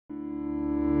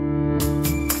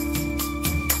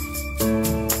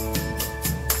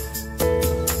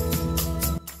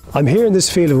I'm here in this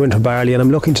field of winter barley and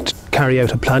I'm looking to carry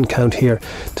out a plant count here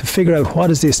to figure out what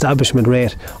is the establishment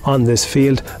rate on this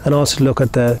field, and also to look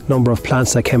at the number of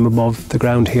plants that came above the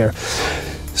ground here.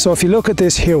 So if you look at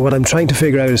this here, what I'm trying to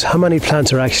figure out is how many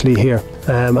plants are actually here,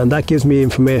 and that gives me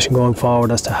information going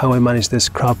forward as to how I manage this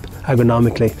crop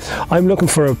agronomically. I'm looking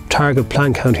for a target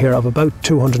plant count here of about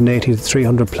 280 to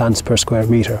 300 plants per square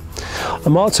metre.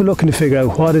 I'm also looking to figure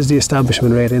out what is the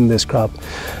establishment rate in this crop,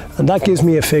 and that gives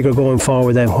me a figure going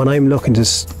forward then when I'm looking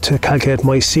to calculate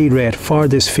my seed rate for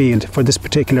this field, for this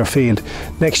particular field.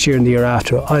 Next year and the year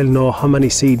after, I'll know how many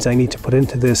seeds I need to put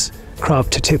into this crop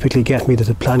to typically get me to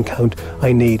the plant count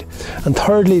I need. And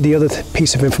thirdly, the other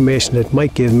piece of information it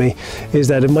might give me is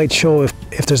that it might show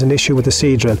if there's an issue with the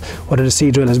seed drill, whether the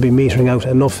seed drill has been metering out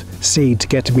enough seed to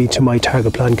get me to my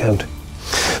target plant count.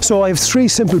 So I have three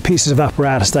simple pieces of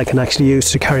apparatus that I can actually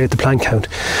use to carry out the plant count.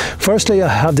 Firstly, I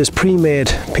have this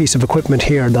pre-made piece of equipment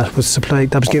here that was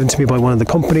given to me by one of the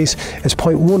companies. It's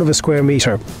 0.1 of a square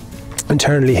metre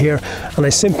internally here, and I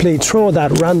simply throw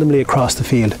that randomly across the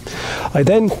field. I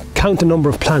then count the number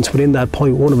of plants within that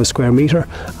 0.1 of a square metre,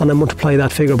 and I multiply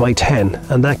that figure by 10,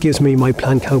 and that gives me my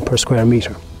plant count per square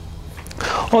metre.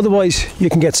 Otherwise, you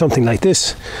can get something like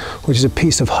this, which is a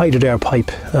piece of hydride air pipe,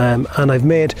 and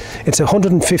it's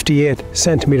 158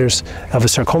 centimetres of a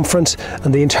circumference,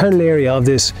 and the internal area of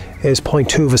this is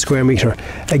 0.2 of a square metre.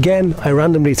 Again, I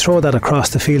randomly throw that across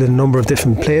the field in a number of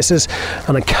different places,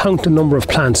 and I count the number of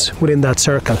plants within that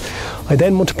circle. I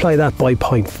then multiply that by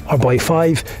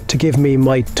 5 to give me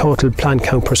my total plant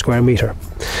count per square metre.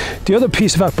 The other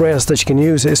piece of apparatus that you can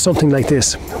use is something like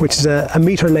this, which is a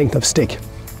metre length of stick.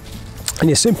 And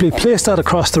you simply place that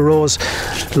across the rows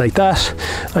like that,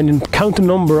 and you count the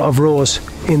number of rows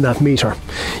in that metre.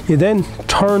 You then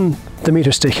turn the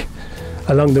metre stick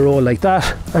along the row like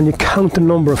that, and you count the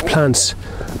number of plants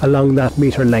along that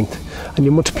metre length, and you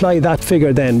multiply that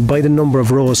figure then by the number of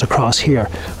rows across here,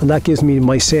 and that gives me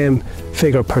my same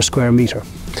figure per square metre.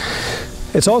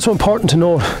 It's also important to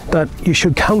note that you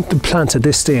should count the plants at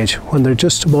this stage when they're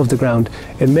just above the ground.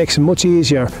 It makes it much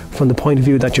easier from the point of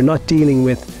view that you're not dealing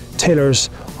with tillers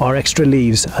or extra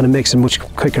leaves, and it makes it much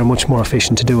quicker and much more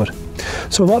efficient to do it.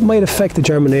 So what might affect the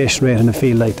germination rate in a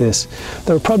field like this?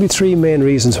 There are probably three main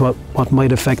reasons what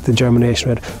might affect the germination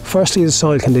rate. Firstly, the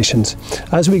soil conditions.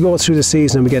 As we go through the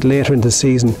season and we get later into the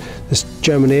season, this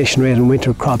germination rate in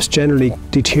winter crops generally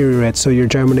deteriorates, so your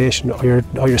germination or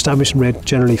your establishment rate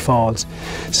generally falls.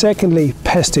 Secondly,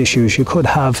 pest issues. You could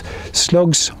have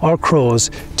slugs or crows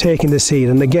taking the seed,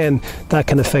 and again that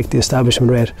can affect the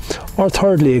establishment rate. Or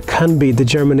thirdly, it can be the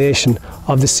germination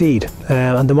of the seed,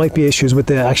 and there might be issues with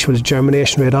the actual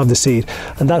germination rate of the seed,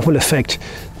 and that will affect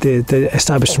the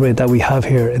establishment rate that we have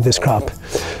here in this crop.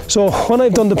 So when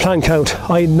I've done the plant count,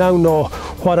 I now know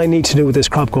what I need to do with this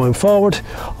crop going forward.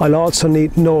 I'll also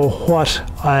know what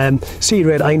seed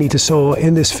rate I need to sow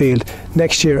in this field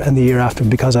next year and the year after,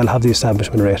 because I'll have the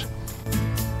establishment rate.